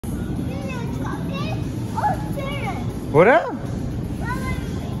What up?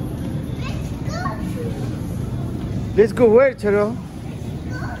 Let's go where, Charo?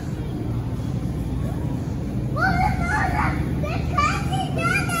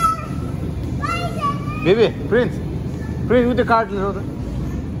 Baby, Prince, with the cart, little.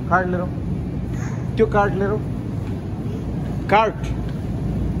 Cart, little. Two cart, little. Cart.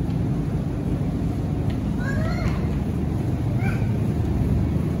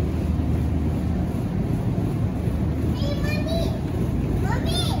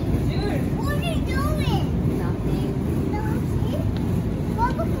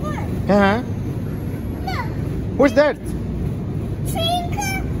 Uh-huh. What's that? Drink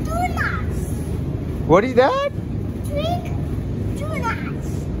tunas. What is that? Drink tunas.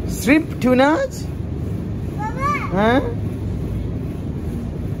 Shrimp tunas? Baba. Huh?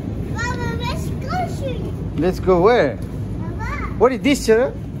 Baba, let's go shooting. Let's go where? Baba. What is this,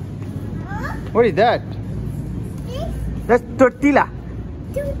 sir? Huh? What is that? This That's tortilla.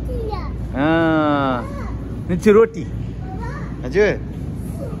 tortilla. Ah. It's roti. Baba. Ajay.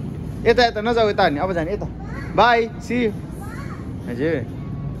 Eta नजाऊ यता नि अब जाने यता bye C you हजुर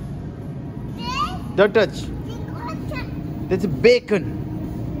don't touch that's bacon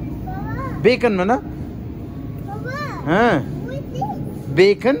bacon हो न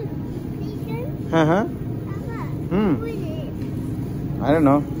bacon I don't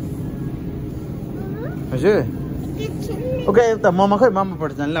know हजुर okay यता ममा खै ममा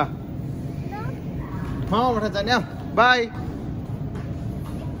पठ जान ल ममा पठ जाने bye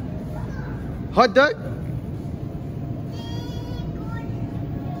Hot dog?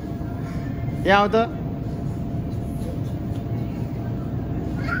 Yeah, the.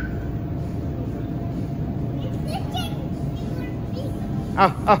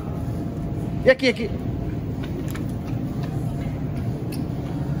 Yaki.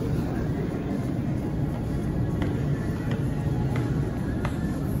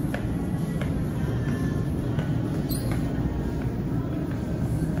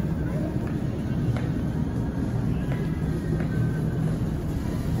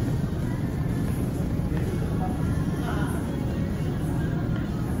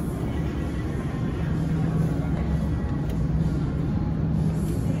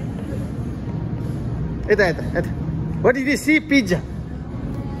 Eta. What did you see? Pizza.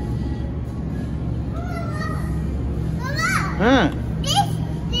 Mama, this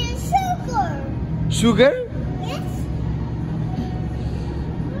is sugar. Sugar? Yes.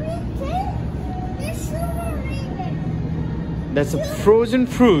 There's sugar in it. That's a frozen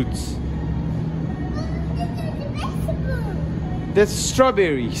fruits. This is the vegetable. That's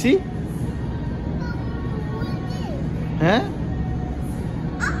strawberry. See? What is it? Huh?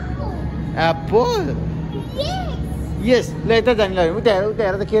 Apple. Apple. Yes. Yes. Later than like what are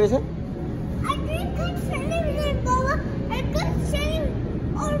the carrots? I didn't cut celery, Baba. I cut celery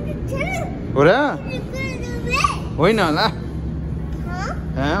on the tail. What? You cut it away. Why not lah? Huh?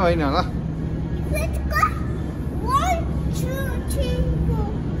 Huh? Why not lah? Let's go. 1, 2, 3, 4.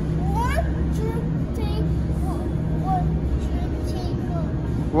 1, 2, 3, 4. 1, 2, 3,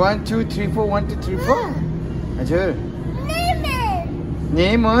 4. 1, 2, 3, 4. 1, 2, 3, 4. Ajur. Lemon.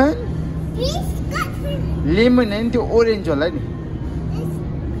 Lemon. This got Lemon and orange होला नि.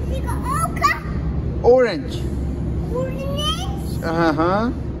 This got Orange. orange. Uh-huh.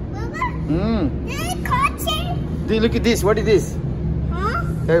 Baba. This cotton. Look at this. What is this? Huh?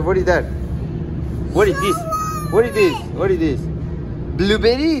 Hey, what is that? What is this? What is this? What is this?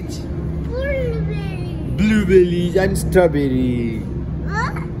 Blueberries. Blueberry. Blueberries and strawberry.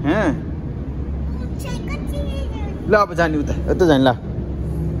 Huh? Huh? Take a tea. ल अब जाने उता यता जाने ल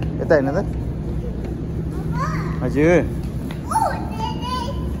यता हैन त Baba. हजुर Oh,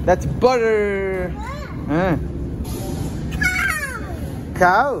 this That's butter. Huh? cow.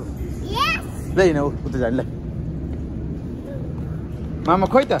 Cow. Yes. ल हैन उता जाने ल मामा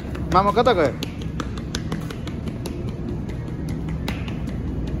खोइ त मामा कता गयो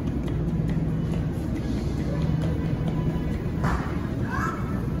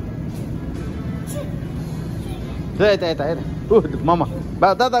यता यता यता ऊ मामा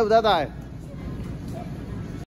दादा दादा आयो